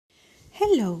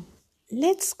Hello,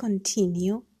 let's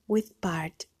continue with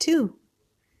part 2.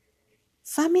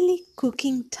 Family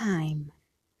cooking time.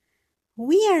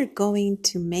 We are going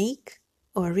to make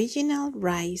original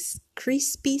rice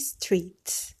crispy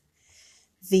treats.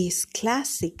 This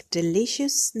classic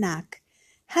delicious snack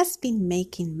has been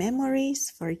making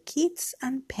memories for kids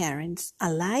and parents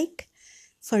alike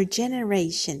for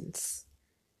generations.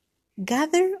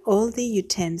 Gather all the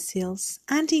utensils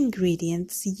and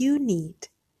ingredients you need.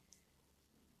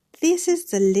 This is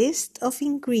the list of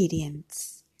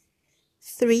ingredients.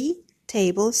 3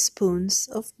 tablespoons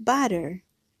of butter,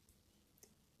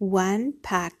 1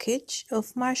 package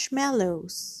of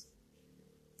marshmallows,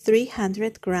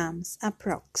 300 grams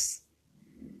approx,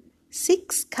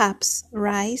 6 cups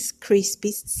Rice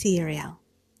Krispies cereal.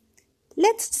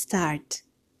 Let's start.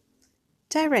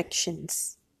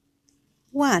 Directions.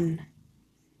 1.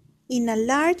 In a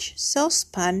large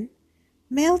saucepan,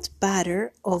 melt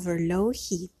butter over low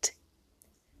heat.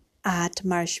 Add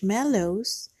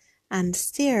marshmallows and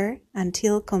stir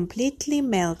until completely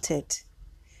melted.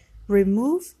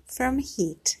 Remove from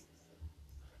heat.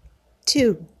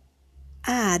 2.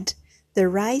 Add the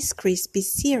Rice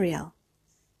Krispies cereal.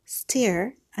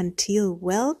 Stir until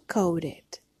well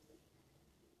coated.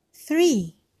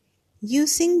 3.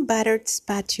 Using buttered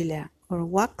spatula or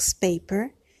wax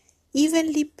paper,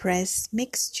 evenly press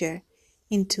mixture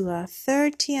into a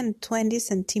 30 and 20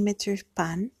 centimeter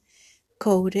pan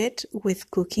coated with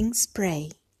cooking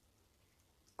spray.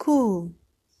 Cool.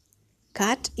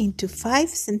 Cut into 5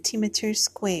 centimeter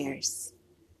squares.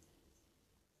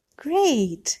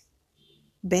 Great!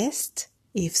 Best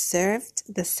if served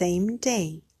the same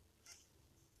day.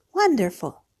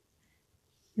 Wonderful!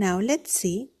 Now let's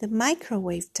see the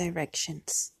microwave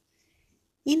directions.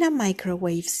 In a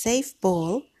microwave-safe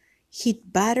bowl,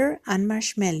 heat butter and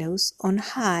marshmallows on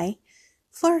high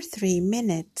for 3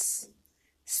 minutes,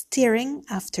 stirring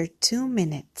after 2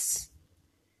 minutes.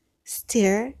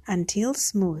 Stir until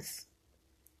smooth.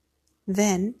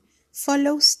 Then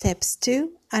follow steps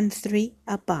 2 and 3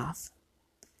 above.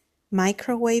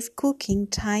 Microwave cooking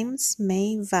times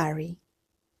may vary.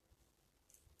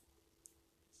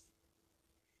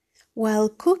 While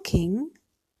cooking,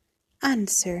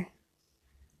 answer,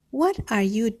 what are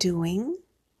you doing?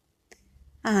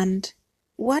 And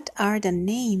what are the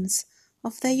names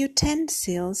of the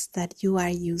utensils that you are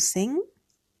using?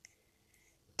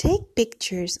 Take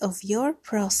pictures of your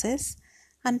process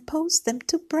and post them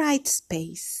to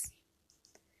Brightspace.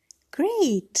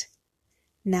 Great!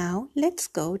 Now let's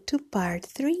go to part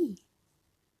 3.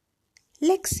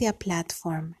 Lexia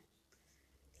platform.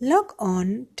 Log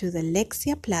on to the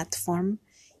Lexia platform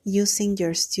using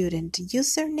your student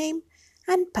username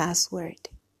and password.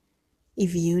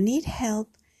 If you need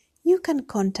help, you can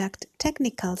contact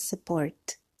technical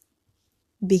support.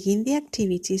 Begin the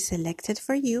activity selected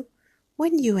for you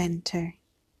when you enter.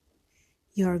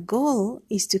 Your goal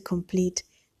is to complete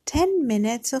 10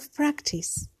 minutes of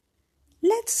practice.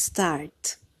 Let's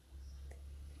start.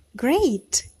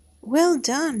 Great! Well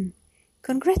done!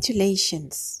 Congratulations!